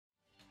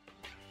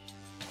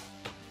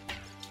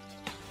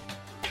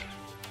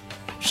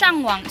上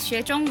网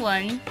学中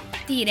文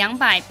第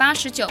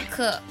289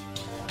课。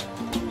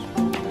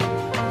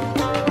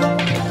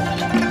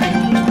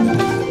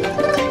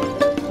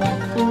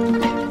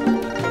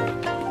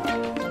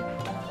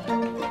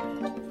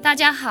大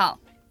家好，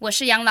我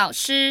是杨老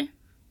师。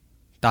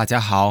大家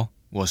好，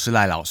我是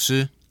赖老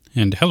师。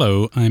And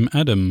hello, I'm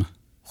Adam.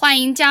 欢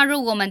迎加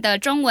入我们的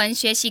中文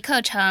学习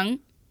课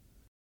程。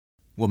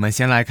我们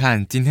先来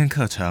看今天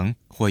课程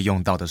会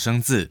用到的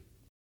生字。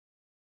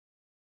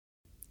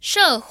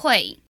社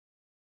会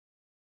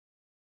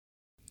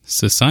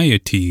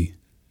Society.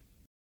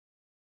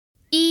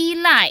 依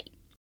赖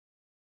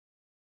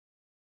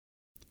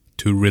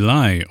To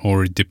rely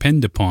or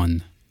depend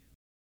upon.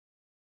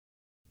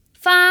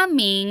 发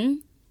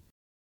明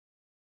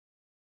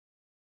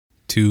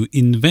To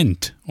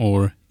invent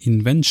or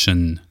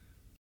invention.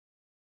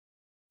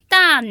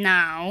 大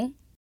脑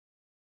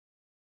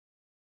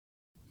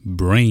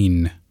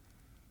Brain.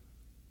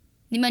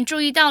 你们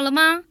注意到了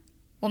吗？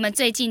我们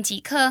最近几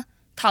课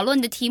讨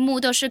论的题目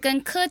都是跟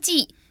科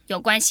技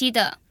有关系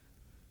的。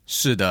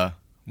是的，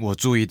我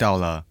注意到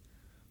了。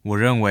我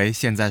认为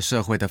现在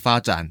社会的发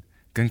展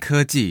跟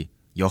科技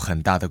有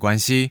很大的关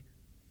系。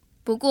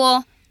不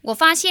过，我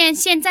发现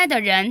现在的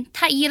人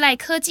太依赖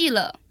科技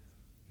了。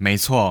没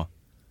错，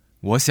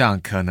我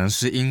想可能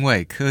是因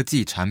为科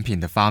技产品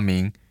的发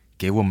明，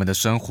给我们的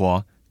生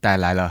活带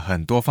来了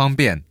很多方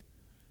便，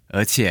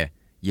而且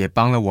也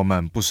帮了我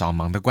们不少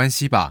忙的关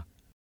系吧。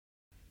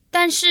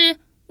但是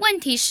问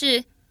题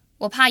是，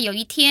我怕有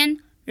一天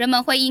人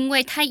们会因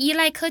为太依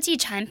赖科技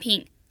产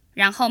品，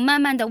然后慢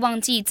慢的忘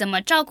记怎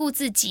么照顾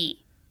自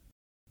己。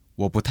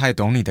我不太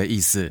懂你的意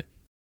思。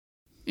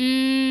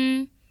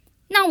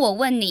那我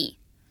问你，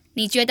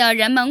你觉得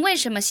人们为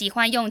什么喜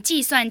欢用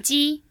计算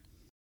机？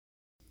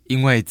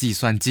因为计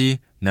算机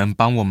能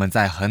帮我们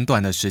在很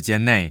短的时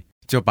间内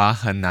就把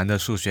很难的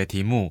数学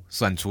题目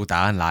算出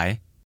答案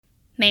来。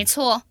没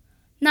错，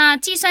那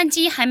计算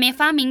机还没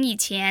发明以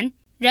前，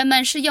人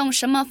们是用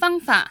什么方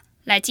法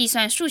来计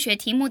算数学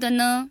题目的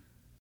呢？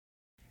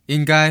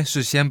应该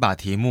是先把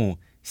题目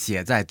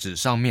写在纸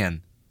上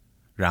面，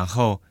然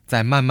后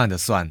再慢慢的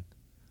算，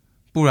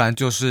不然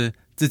就是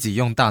自己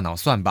用大脑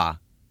算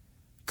吧。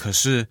可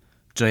是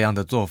这样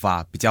的做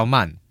法比较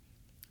慢。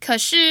可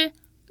是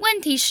问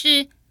题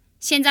是，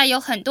现在有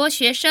很多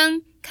学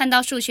生看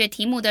到数学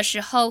题目的时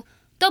候，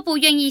都不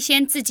愿意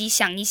先自己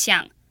想一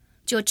想，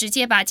就直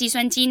接把计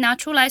算机拿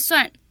出来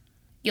算。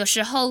有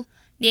时候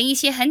连一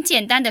些很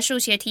简单的数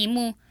学题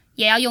目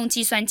也要用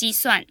计算机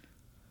算。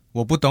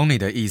我不懂你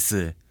的意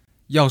思。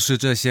要是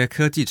这些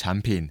科技产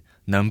品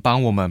能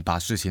帮我们把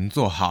事情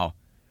做好，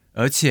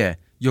而且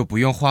又不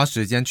用花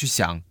时间去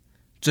想，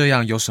这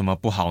样有什么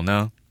不好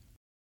呢？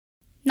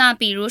那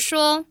比如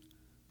说，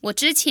我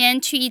之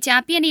前去一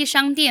家便利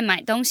商店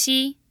买东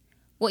西，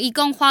我一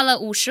共花了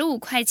55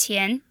块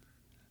钱，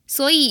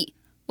所以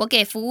我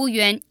给服务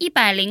员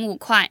105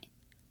块。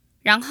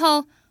然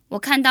后我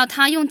看到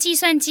他用计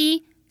算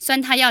机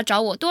算他要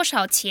找我多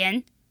少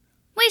钱。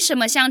为什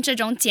么像这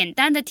种简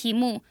单的题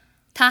目，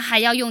他还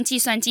要用计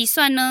算机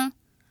算呢？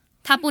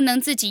他不能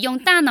自己用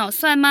大脑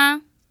算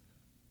吗？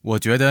我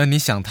觉得你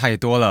想太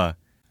多了。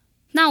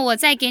那我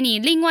再给你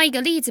另外一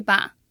个例子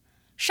吧。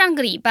上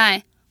个礼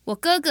拜，我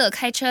哥哥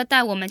开车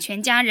带我们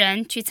全家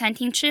人去餐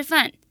厅吃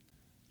饭，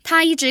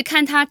他一直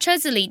看他车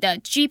子里的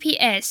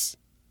GPS，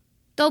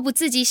 都不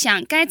自己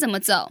想该怎么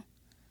走。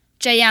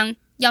这样，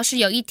要是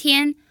有一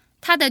天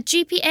他的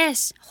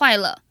GPS 坏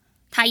了，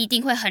他一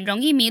定会很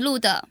容易迷路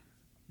的。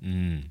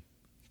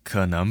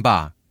可能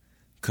吧。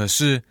可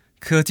是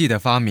科技的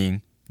发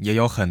明也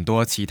有很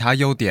多其他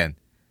优点，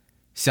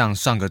像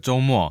上个周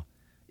末，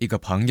一个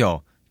朋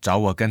友找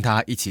我跟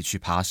他一起去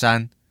爬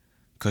山，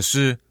可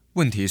是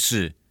问题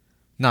是，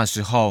那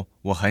时候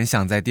我很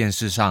想在电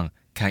视上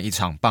看一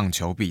场棒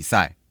球比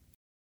赛。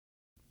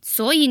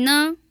所以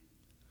呢？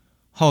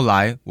后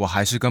来我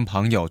还是跟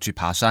朋友去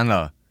爬山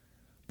了，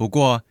不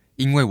过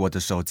因为我的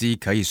手机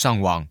可以上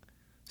网，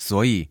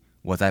所以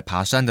我在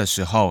爬山的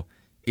时候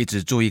一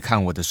直注意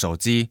看我的手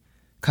机，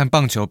看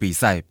棒球比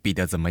赛比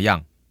得怎么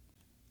样。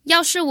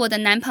要是我的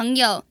男朋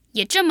友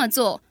也这么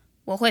做，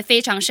我会非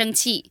常生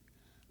气。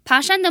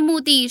爬山的目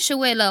的是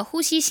为了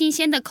呼吸新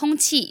鲜的空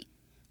气，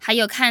还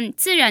有看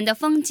自然的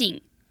风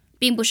景，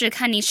并不是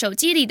看你手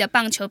机里的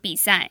棒球比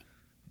赛。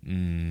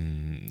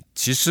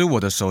其实我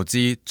的手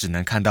机只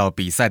能看到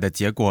比赛的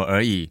结果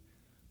而已，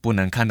不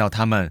能看到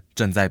他们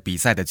正在比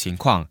赛的情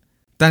况。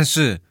但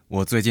是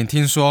我最近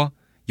听说，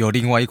有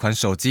另外一款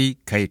手机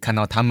可以看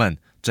到他们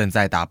正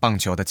在打棒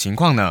球的情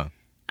况呢。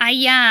哎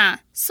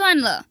呀，算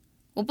了，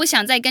我不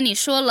想再跟你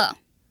说了。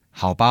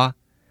好吧，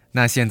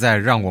那现在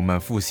让我们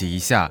复习一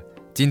下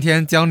今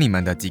天教你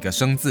们的几个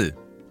生字。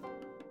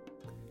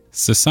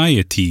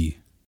Society.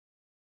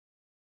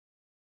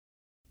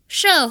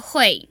 社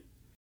会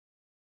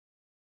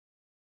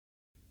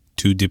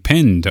To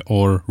depend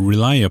or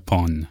rely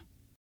upon.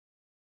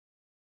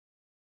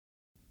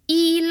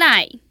 依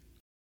赖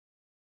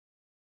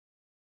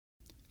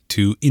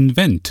To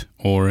invent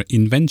or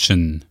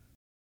invention.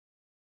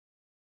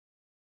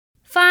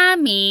 发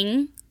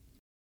明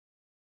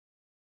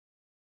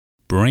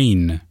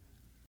brain.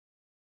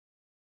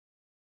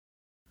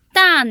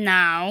 大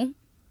脑。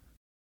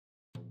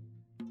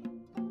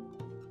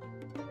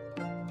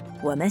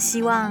我们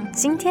希望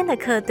今天的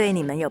课对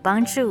你们有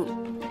帮助。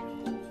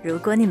如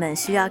果你们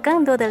需要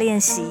更多的练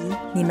习，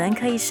你们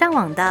可以上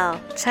网到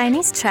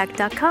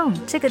ChineseTrack.com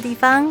这个地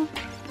方。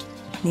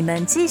你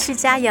们继续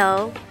加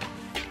油！